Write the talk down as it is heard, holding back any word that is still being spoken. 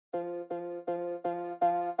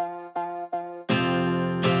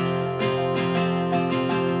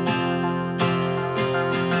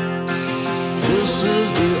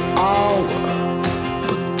This is the hour,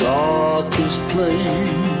 the darkest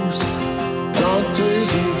place.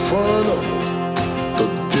 Dante's Inferno, the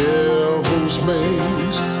devil's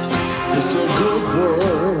maze. It's a good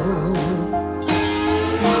world,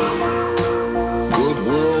 good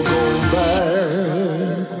world gone bad.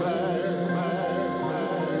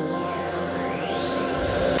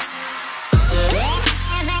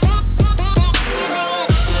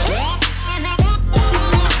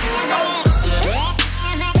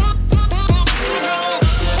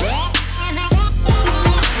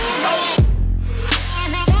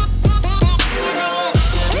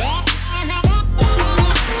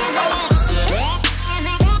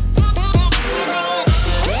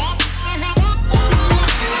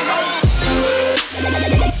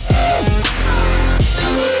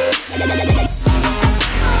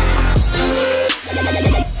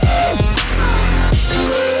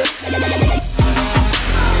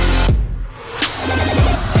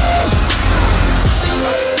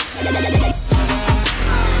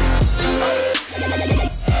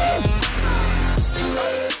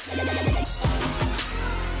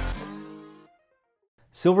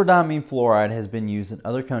 Silver diamine fluoride has been used in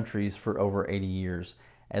other countries for over 80 years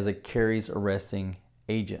as a caries arresting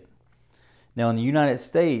agent. Now in the United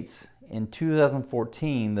States, in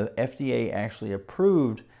 2014, the FDA actually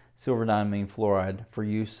approved silver diamine fluoride for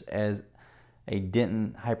use as a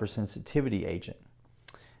dentin hypersensitivity agent,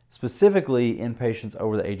 specifically in patients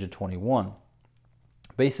over the age of 21.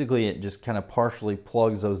 Basically, it just kind of partially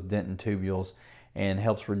plugs those dentin tubules and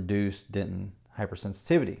helps reduce dentin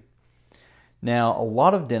hypersensitivity. Now, a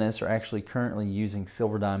lot of dentists are actually currently using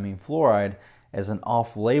silver diamine fluoride as an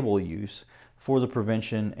off-label use for the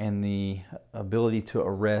prevention and the ability to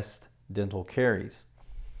arrest dental caries.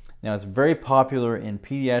 Now, it's very popular in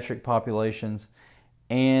pediatric populations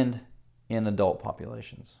and in adult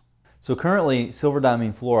populations. So currently, silver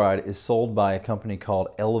diamine fluoride is sold by a company called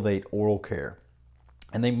Elevate Oral Care,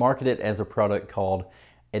 and they market it as a product called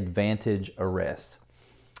Advantage Arrest.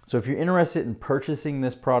 So if you're interested in purchasing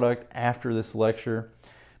this product after this lecture,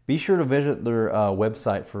 be sure to visit their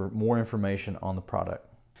website for more information on the product.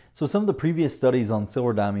 So some of the previous studies on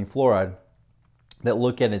silver diamine fluoride that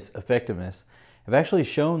look at its effectiveness have actually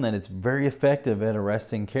shown that it's very effective at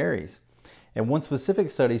arresting caries. And one specific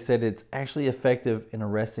study said it's actually effective in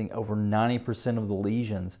arresting over 90% of the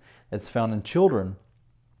lesions that's found in children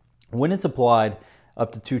when it's applied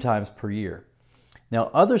up to 2 times per year. Now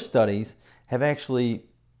other studies have actually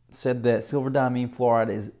said that silver diamine fluoride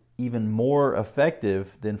is even more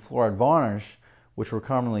effective than fluoride varnish, which we're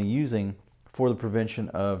commonly using for the prevention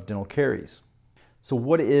of dental caries. So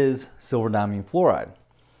what is silver diamine fluoride?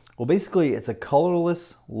 Well, basically it's a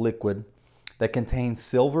colorless liquid that contains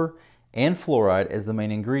silver and fluoride as the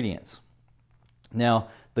main ingredients. Now,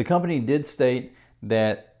 the company did state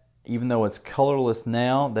that even though it's colorless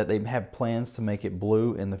now, that they have plans to make it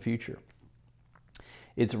blue in the future.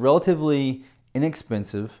 It's relatively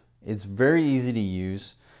inexpensive, it's very easy to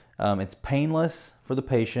use, it's painless for the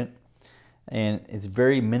patient, and it's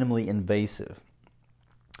very minimally invasive.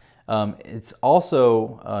 It's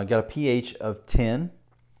also got a pH of 10,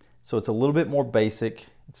 so it's a little bit more basic,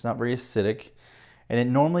 it's not very acidic, and it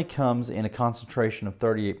normally comes in a concentration of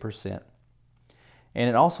 38%. And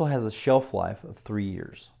it also has a shelf life of 3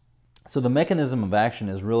 years. So the mechanism of action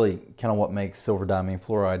is really kind of what makes silver diamine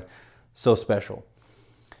fluoride so special.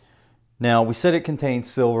 Now, we said it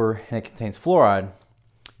contains silver and it contains fluoride,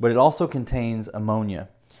 but it also contains ammonia.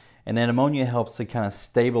 And that ammonia helps to kind of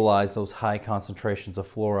stabilize those high concentrations of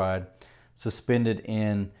fluoride suspended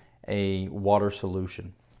in a water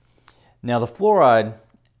solution. Now, the fluoride,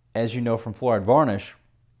 as you know from fluoride varnish,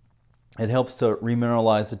 it helps to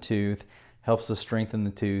remineralize the tooth, helps to strengthen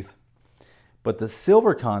the tooth. But the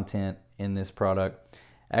silver content in this product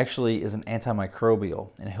actually is an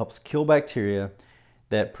antimicrobial, and it helps kill bacteria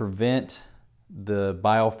that prevent the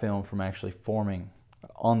biofilm from actually forming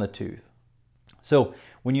on the tooth. So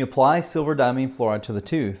when you apply silver diamine fluoride to the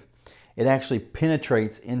tooth, it actually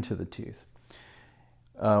penetrates into the tooth.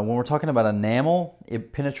 When we're talking about enamel,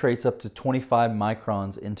 it penetrates up to 25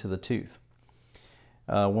 microns into the tooth.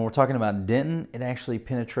 When we're talking about dentin, it actually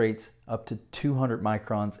penetrates up to 200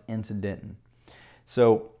 microns into dentin.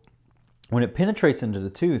 So when it penetrates into the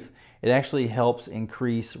tooth, it actually helps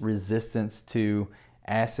increase resistance to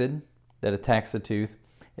acid that attacks the tooth.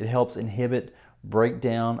 It helps inhibit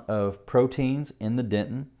breakdown of proteins in the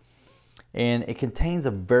dentin, and it contains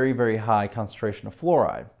a very, very high concentration of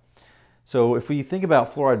fluoride. So if we think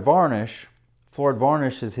about fluoride varnish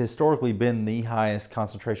has historically been the highest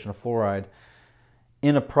concentration of fluoride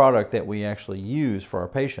in a product that we actually use for our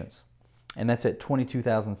patients. and that's at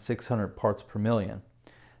 22,600 parts per million.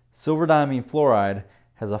 Silver diamine fluoride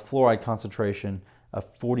has a fluoride concentration of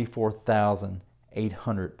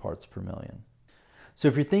 44,800 parts per million. So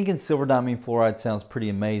if you're thinking silver diamine fluoride sounds pretty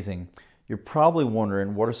amazing, you're probably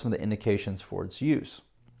wondering what are some of the indications for its use.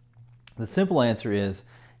 The simple answer is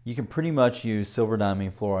you can pretty much use silver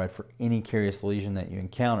diamine fluoride for any carious lesion that you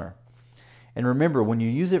encounter. And remember, when you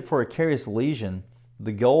use it for a carious lesion,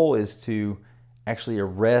 the goal is to actually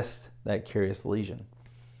arrest that carious lesion.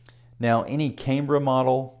 Now, any Cambra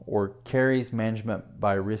model or caries management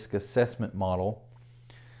by risk assessment model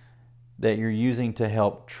that you're using to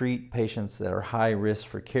help treat patients that are high risk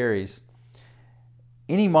for caries,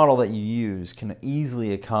 any model that you use can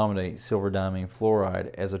easily accommodate silver diamine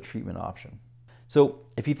fluoride as a treatment option. So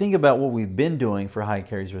if you think about what we've been doing for high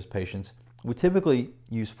caries risk patients, we typically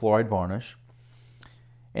use fluoride varnish.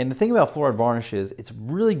 And the thing about fluoride varnish is it's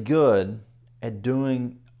really good at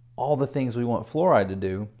doing all the things we want fluoride to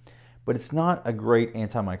do, but it's not a great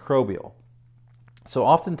antimicrobial. So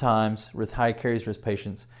oftentimes with high caries risk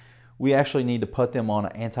patients, we actually need to put them on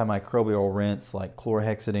an antimicrobial rinse like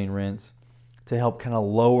chlorhexidine rinse to help kind of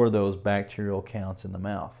lower those bacterial counts in the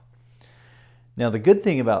mouth. Now the good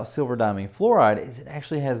thing about silver diamine fluoride is it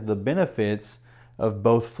actually has the benefits of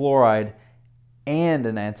both fluoride and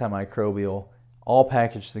an antimicrobial all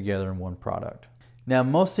packaged together in one product. Now,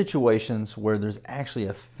 most situations where there's actually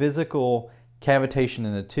a physical cavitation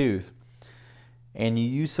in the tooth and you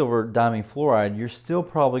use silver diamine fluoride, you're still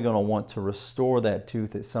probably going to want to restore that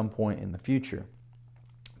tooth at some point in the future.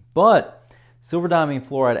 But silver diamine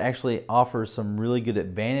fluoride actually offers some really good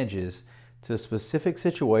advantages to specific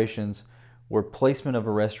situations where placement of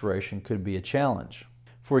a restoration could be a challenge.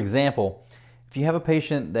 For example, if you have a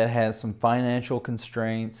patient that has some financial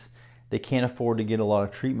constraints, they can't afford to get a lot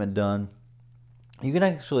of treatment done, you can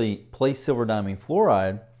actually place silver diamine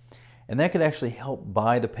fluoride, and that could actually help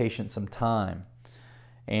buy the patient some time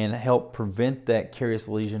and help prevent that carious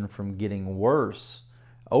lesion from getting worse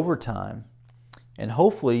over time. And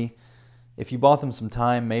hopefully, if you bought them some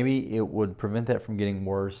time, maybe it would prevent that from getting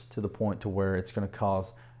worse to the point to where it's going to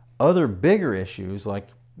cause other bigger issues, like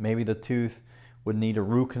maybe the tooth would need a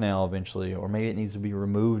root canal eventually, or maybe it needs to be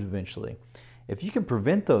removed eventually. If you can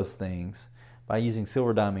prevent those things by using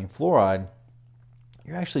silver diamine fluoride,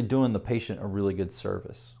 you're actually doing the patient a really good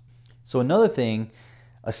service. So another thing,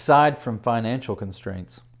 aside from financial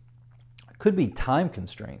constraints, could be time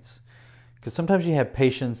constraints. Because sometimes you have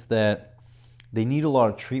patients that they need a lot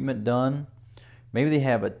of treatment done. Maybe they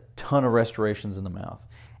have a ton of restorations in the mouth,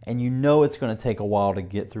 and you know it's going to take a while to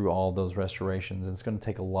get through all those restorations, and it's going to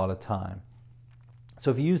take a lot of time. So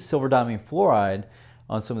if you use silver diamine fluoride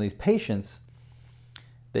on some of these patients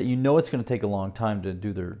that you know it's going to take a long time to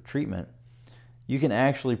do their treatment, you can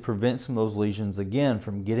actually prevent some of those lesions again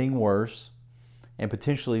from getting worse and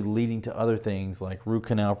potentially leading to other things like root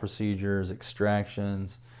canal procedures,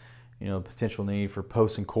 extractions, potential need for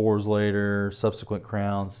posts and cores later, subsequent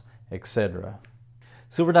crowns, etc.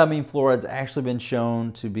 Silver diamine fluoride has actually been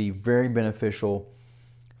shown to be very beneficial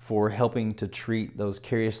for helping to treat those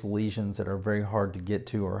carious lesions that are very hard to get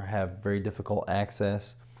to or have very difficult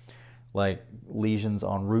access, like lesions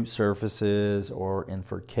on root surfaces or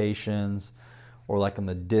infurcations, or like on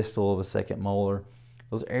the distal of a second molar.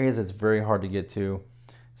 Those areas that's very hard to get to,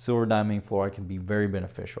 silver diamine fluoride can be very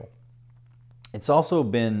beneficial. It's also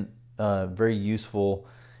been very useful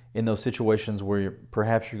in those situations where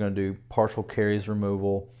perhaps you're going to do partial caries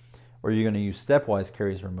removal or you're going to use stepwise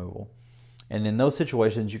caries removal. And in those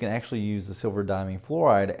situations, you can actually use the silver diamine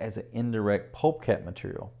fluoride as an indirect pulp cap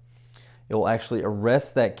material. It will actually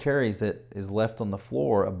arrest that caries that is left on the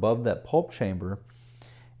floor above that pulp chamber,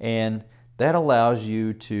 and that allows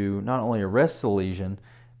you to not only arrest the lesion,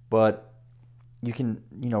 but you can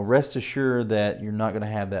rest assured that you're not going to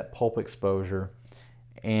have that pulp exposure.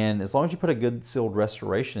 And as long as you put a good sealed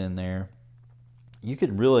restoration in there, you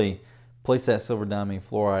could really place that silver diamine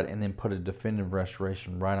fluoride and then put a definitive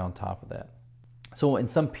restoration right on top of that. So in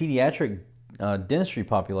some pediatric dentistry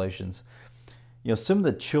populations, some of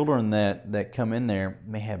the children that come in there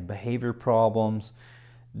may have behavior problems.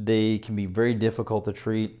 They can be very difficult to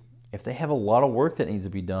treat. If they have a lot of work that needs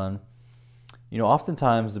to be done,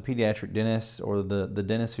 oftentimes the pediatric dentist or the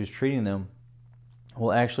dentist who's treating them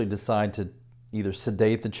will actually decide to either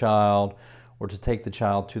sedate the child or to take the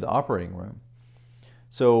child to the operating room.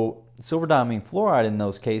 So silver diamine fluoride in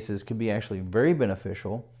those cases could be actually very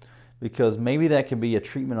beneficial, because maybe that could be a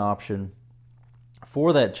treatment option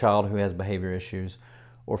for that child who has behavior issues,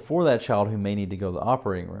 or for that child who may need to go to the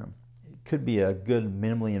operating room. It could be a good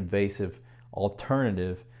minimally invasive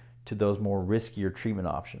alternative to those more riskier treatment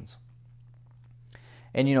options.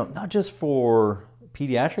 And not just for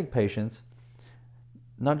pediatric patients,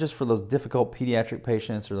 not just for those difficult pediatric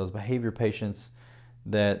patients or those behavior patients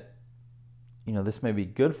that this may be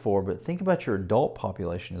good for, but think about your adult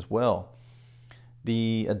population as well.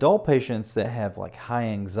 The adult patients that have like high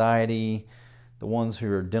anxiety, the ones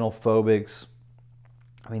who are dental phobics,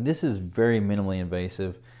 I mean, this is very minimally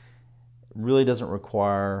invasive. It really doesn't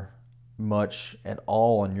require much at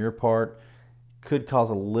all on your part. Could cause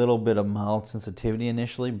a little bit of mild sensitivity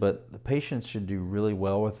initially, but the patients should do really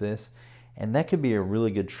well with this, and that could be a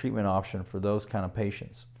really good treatment option for those kind of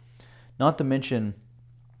patients. Not to mention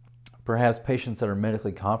perhaps patients that are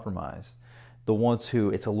medically compromised, the ones who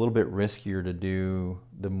it's a little bit riskier to do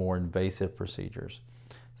the more invasive procedures.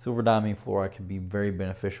 Silver diamine fluoride can be very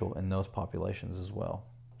beneficial in those populations as well.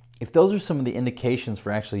 If those are some of the indications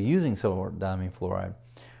for actually using silver diamine fluoride,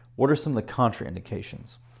 what are some of the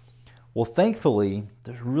contraindications? Well, thankfully,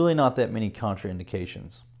 there's really not that many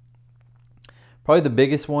contraindications. Probably the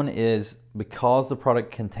biggest one is because the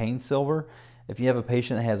product contains silver, if you have a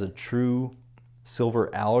patient that has a true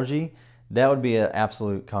silver allergy, that would be an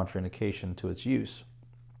absolute contraindication to its use.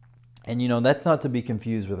 And that's not to be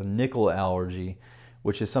confused with a nickel allergy,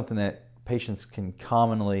 which is something that patients can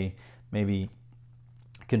commonly maybe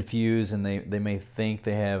confuse, and they may think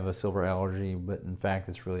they have a silver allergy, but in fact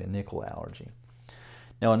it's really a nickel allergy.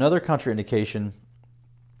 Now another contraindication,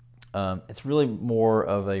 it's really more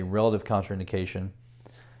of a relative contraindication,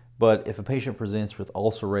 but if a patient presents with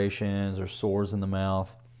ulcerations or sores in the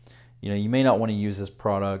mouth, you may not want to use this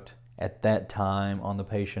product at that time on the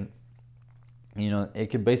patient. It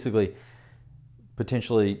could basically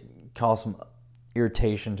potentially cause some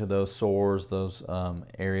irritation to those sores, those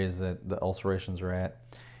areas that the ulcerations are at.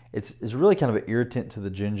 It's really kind of an irritant to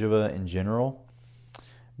the gingiva in general.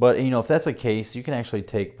 But if that's the case, you can actually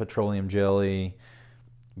take petroleum jelly,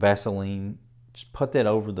 Vaseline, just put that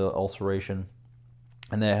over the ulceration,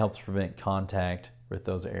 and that helps prevent contact with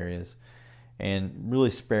those areas and really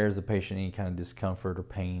spares the patient any kind of discomfort or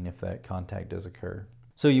pain if that contact does occur.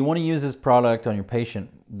 So you want to use this product on your patient.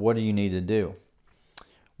 What do you need to do?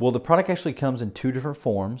 Well, the product actually comes in two different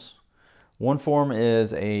forms. One form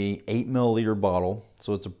is a 8 milliliter bottle,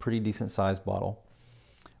 so it's a pretty decent sized bottle.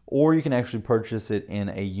 Or you can actually purchase it in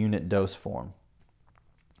a unit dose form.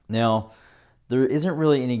 Now, there isn't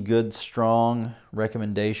really any good strong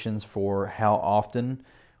recommendations for how often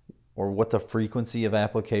or what the frequency of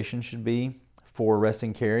application should be for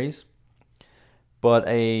arresting caries. But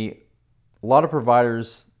a lot of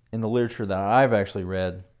providers in the literature that I've actually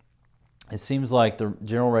read, it seems like the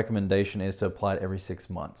general recommendation is to apply it every 6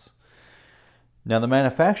 months. Now the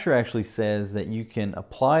manufacturer actually says that you can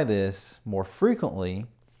apply this more frequently,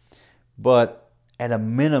 but at a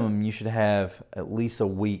minimum you should have at least a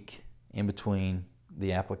week in between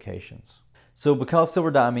the applications. So because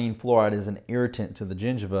silver diamine fluoride is an irritant to the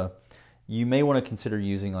gingiva, you may want to consider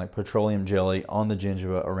using like petroleum jelly on the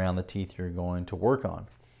gingiva around the teeth you're going to work on.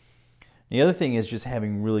 The other thing is just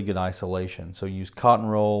having really good isolation. So use cotton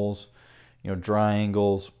rolls, dry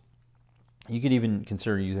angles. You could even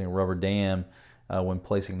consider using a rubber dam when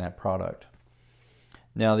placing that product.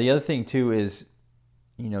 Now the other thing too is,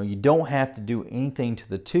 you don't have to do anything to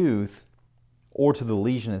the tooth or to the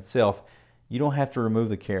lesion itself. You don't have to remove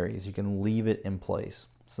the caries. You can leave it in place.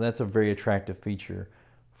 So that's a very attractive feature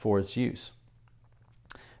for its use.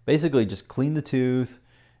 Basically just clean the tooth,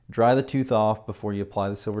 dry the tooth off before you apply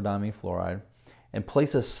the silver diamine fluoride, and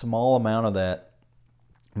place a small amount of that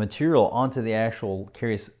material onto the actual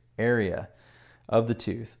carious area of the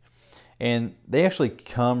tooth. And they actually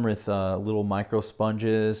come with little micro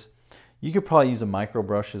sponges. You could probably use a micro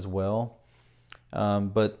brush as well,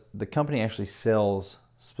 but the company actually sells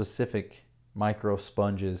specific micro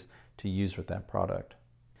sponges to use with that product.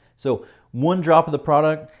 So one drop of the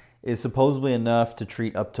product is supposedly enough to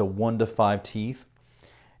treat up to 1 to 5 teeth.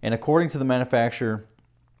 And according to the manufacturer,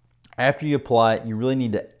 after you apply it, you really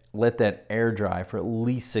need to let that air dry for at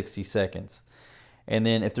least 60 seconds. And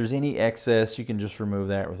then if there's any excess, you can just remove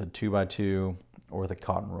that with a 2x2 or with a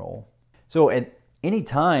cotton roll. So at any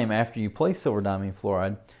time after you place silver diamine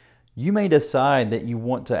fluoride, you may decide that you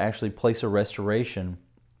want to actually place a restoration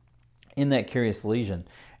in that carious lesion.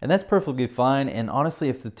 And that's perfectly fine. And honestly,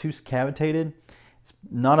 if the tooth's cavitated, it's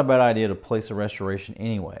not a bad idea to place a restoration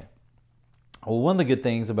anyway. Well, one of the good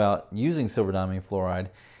things about using silver diamine fluoride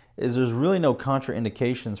is there's really no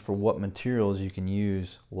contraindications for what materials you can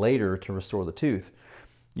use later to restore the tooth.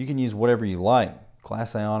 You can use whatever you like: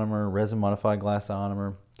 glass-ionomer, resin-modified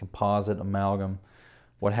glass-ionomer, composite, amalgam,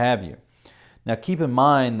 what have you. Now keep in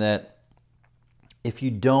mind that if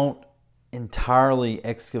you don't entirely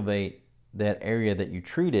excavate that area that you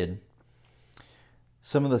treated,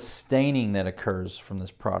 some of the staining that occurs from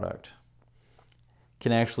this product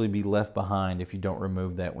can actually be left behind if you don't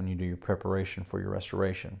remove that when you do your preparation for your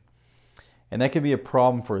restoration. And that could be a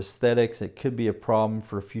problem for aesthetics. It could be a problem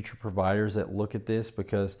for future providers that look at this,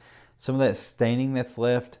 because some of that staining that's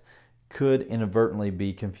left could inadvertently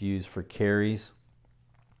be confused for caries.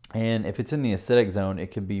 And if it's in the aesthetic zone,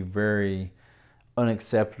 it could be very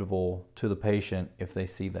unacceptable to the patient if they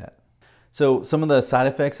see that. So some of the side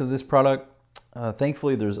effects of this product,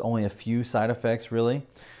 thankfully there's only a few side effects really.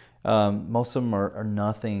 Most of them are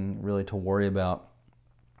nothing really to worry about.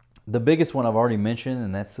 The biggest one I've already mentioned,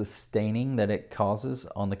 and that's the staining that it causes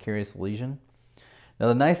on the carious lesion. Now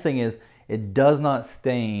the nice thing is it does not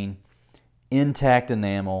stain intact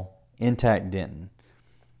enamel, intact dentin.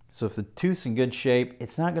 So if the tooth's in good shape,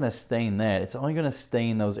 it's not going to stain that. It's only going to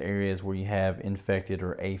stain those areas where you have infected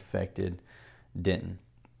or affected dentin.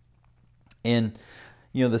 And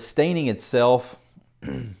the staining itself,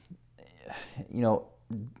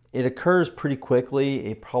 it occurs pretty quickly.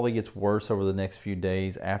 It probably gets worse over the next few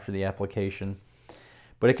days after the application.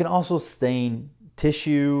 But it can also stain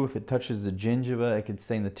tissue. If it touches the gingiva, it can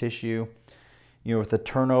stain the tissue. With the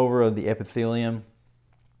turnover of the epithelium,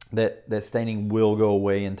 that staining will go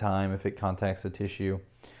away in time if it contacts the tissue.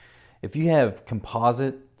 If you have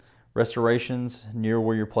composite restorations near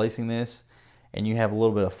where you're placing this, and you have a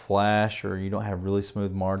little bit of flash, or you don't have really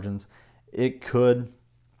smooth margins, it could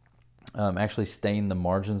actually stain the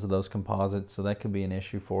margins of those composites, so that could be an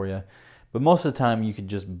issue for you. But most of the time you could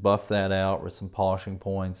just buff that out with some polishing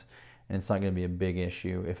points, and it's not going to be a big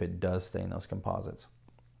issue if it does stain those composites.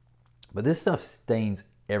 But this stuff stains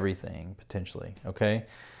everything potentially, okay?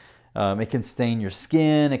 It can stain your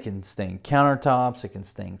skin, it can stain countertops, it can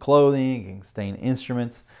stain clothing, it can stain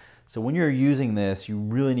instruments. So when you're using this, you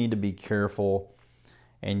really need to be careful,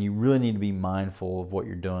 and you really need to be mindful of what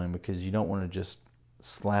you're doing, because you don't want to just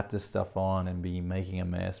slap this stuff on and be making a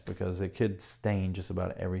mess, because it could stain just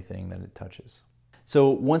about everything that it touches. So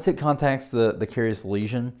once it contacts the carious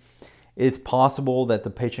lesion, it's possible that the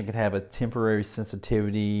patient could have a temporary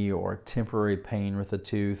sensitivity or temporary pain with the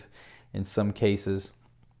tooth in some cases.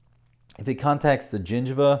 If it contacts the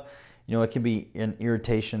gingiva, it can be an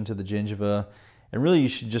irritation to the gingiva, and really you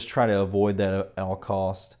should just try to avoid that at all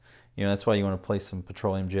costs. That's why you want to place some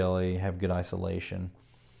petroleum jelly, have good isolation.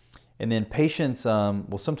 And then patients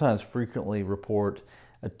will sometimes frequently report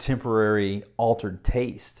a temporary altered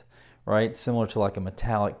taste, right? Similar to like a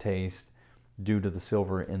metallic taste due to the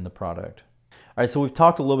silver in the product. All right, so we've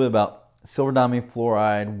talked a little bit about silver diamine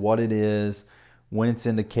fluoride, what it is, when it's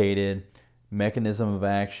indicated, mechanism of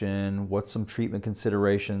action, what's some treatment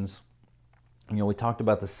considerations. We talked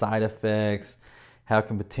about the side effects, how it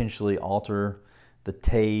can potentially alter the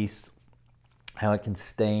taste, how it can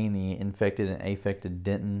stain the infected and affected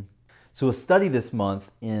dentin. So a study this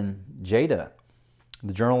month in JADA,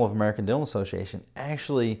 the Journal of American Dental Association,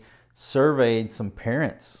 actually surveyed some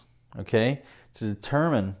parents, okay, to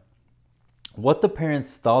determine what the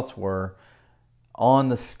parents' thoughts were on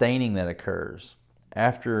the staining that occurs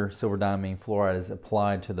after silver diamine fluoride is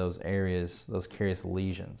applied to those areas, those carious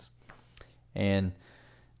lesions. And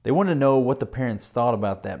they wanted to know what the parents thought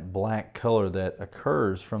about that black color that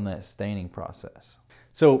occurs from that staining process.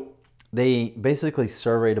 So they basically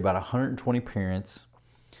surveyed about 120 parents.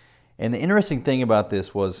 And the interesting thing about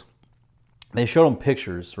this was they showed them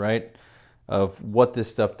pictures, right, of what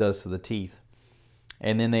this stuff does to the teeth.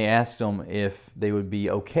 And then they asked them if they would be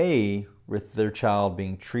okay with their child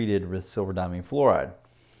being treated with silver diamine fluoride.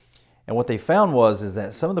 And what they found is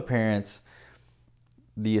that some of the parents,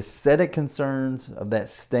 the aesthetic concerns of that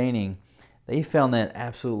staining, they found that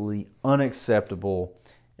absolutely unacceptable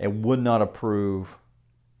and would not approve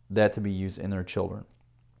that to be used in their children.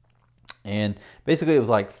 And basically it was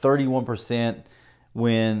like 31%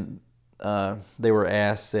 when they were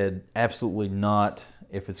asked said absolutely not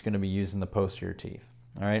if it's going to be used in the posterior teeth.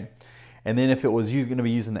 All right. And then if it was going to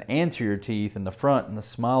be used in the anterior teeth, in the front, in the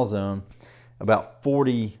smile zone, about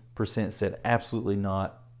 40% said absolutely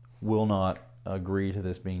not, will not agree to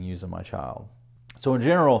this being used on my child. So in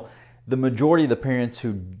general, the majority of the parents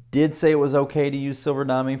who did say it was okay to use silver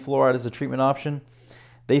diamine fluoride as a treatment option,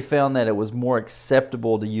 they found that it was more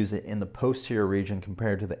acceptable to use it in the posterior region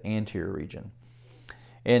compared to the anterior region.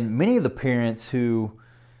 And many of the parents who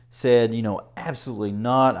said, absolutely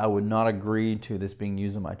not, I would not agree to this being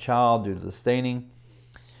used on my child due to the staining.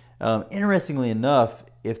 Interestingly enough,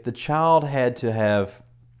 if the child had to have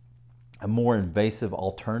a more invasive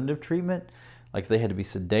alternative treatment, like they had to be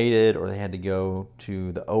sedated or they had to go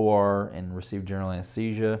to the OR and receive general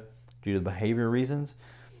anesthesia due to behavior reasons,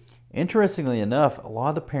 interestingly enough, a lot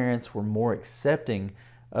of the parents were more accepting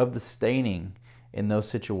of the staining in those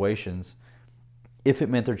situations if it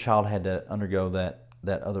meant their child had to undergo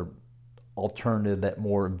that other alternative, that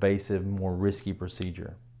more invasive, more risky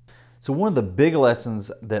procedure. So one of the big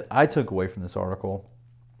lessons that I took away from this article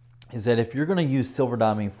is that if you're going to use silver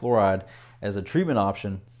diamine fluoride as a treatment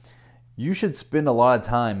option, you should spend a lot of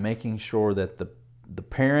time making sure that the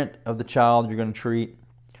parent of the child you're going to treat,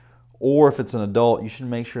 or if it's an adult, you should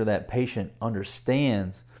make sure that patient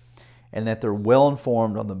understands and that they're well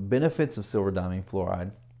informed on the benefits of silver diamine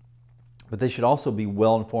fluoride, but they should also be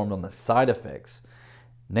well informed on the side effects,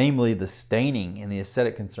 namely the staining and the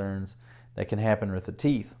aesthetic concerns that can happen with the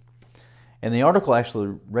teeth. And the article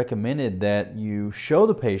actually recommended that you show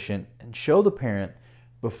the patient and show the parent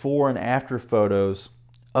before and after photos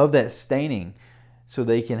of that staining so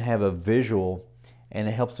they can have a visual, and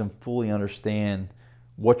it helps them fully understand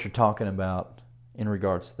what you're talking about in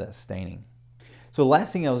regards to that staining. So the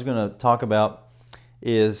last thing I was going to talk about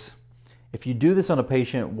is, if you do this on a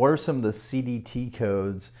patient, what are some of the CDT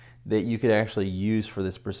codes that you could actually use for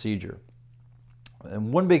this procedure?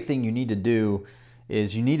 And one big thing you need to do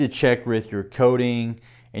is you need to check with your coding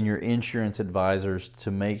and your insurance advisors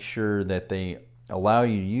to make sure that they allow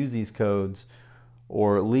you to use these codes,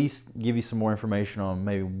 or at least give you some more information on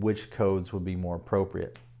maybe which codes would be more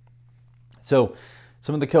appropriate. So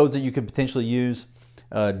some of the codes that you could potentially use,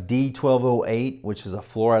 D1208, which is a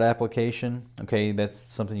fluoride application. Okay, that's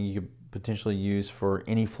something you could potentially use for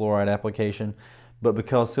any fluoride application, but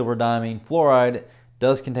because silver diamine fluoride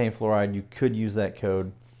does contain fluoride, you could use that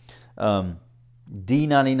code.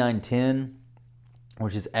 D9910,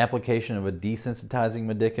 which is application of a desensitizing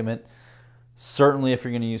medicament. Certainly if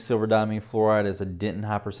you're going to use silver diamine fluoride as a dentin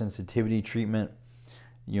hypersensitivity treatment,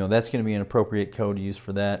 that's going to be an appropriate code to use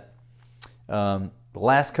for that. The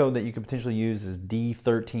last code that you could potentially use is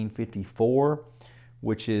D1354,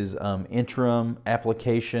 which is interim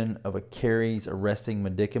application of a caries arresting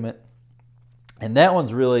medicament. And that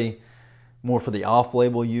one's really more for the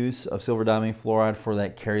off-label use of silver diamine fluoride for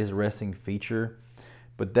that caries arresting feature.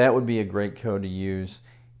 But that would be a great code to use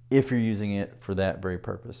if you're using it for that very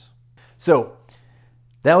purpose. So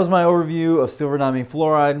that was my overview of silver diamine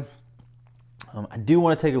fluoride. I do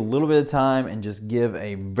want to take a little bit of time and just give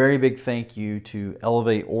a very big thank you to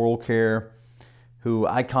Elevate Oral Care, who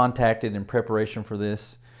I contacted in preparation for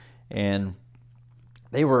this, and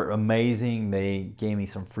they were amazing. They gave me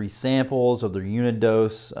some free samples of their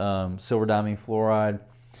unidose silver diamine fluoride.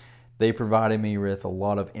 They provided me with a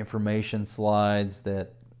lot of information slides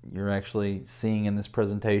that you're actually seeing in this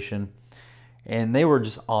presentation, and they were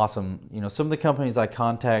just awesome. Some of the companies I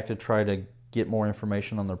contacted to try to get more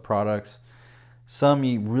information on their products, some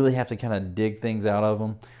you really have to kind of dig things out of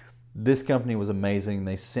them. This company was amazing.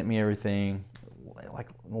 They sent me everything. Like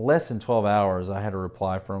less than 12 hours, I had a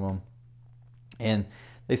reply from them. And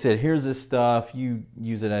they said, here's this stuff, you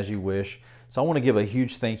use it as you wish. So I want to give a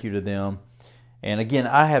huge thank you to them. And again,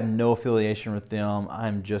 I have no affiliation with them.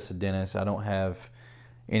 I'm just a dentist. I don't have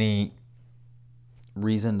any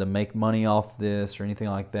reason to make money off this or anything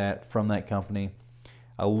like that from that company.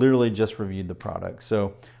 I literally just reviewed the product.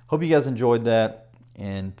 So hope you guys enjoyed that.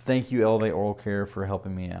 And thank you, Elevate Oral Care, for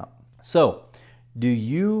helping me out. So, do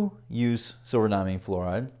you use silver diamine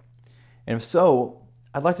fluoride? And if so,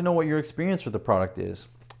 I'd like to know what your experience with the product is.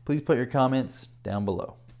 Please put your comments down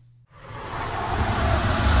below.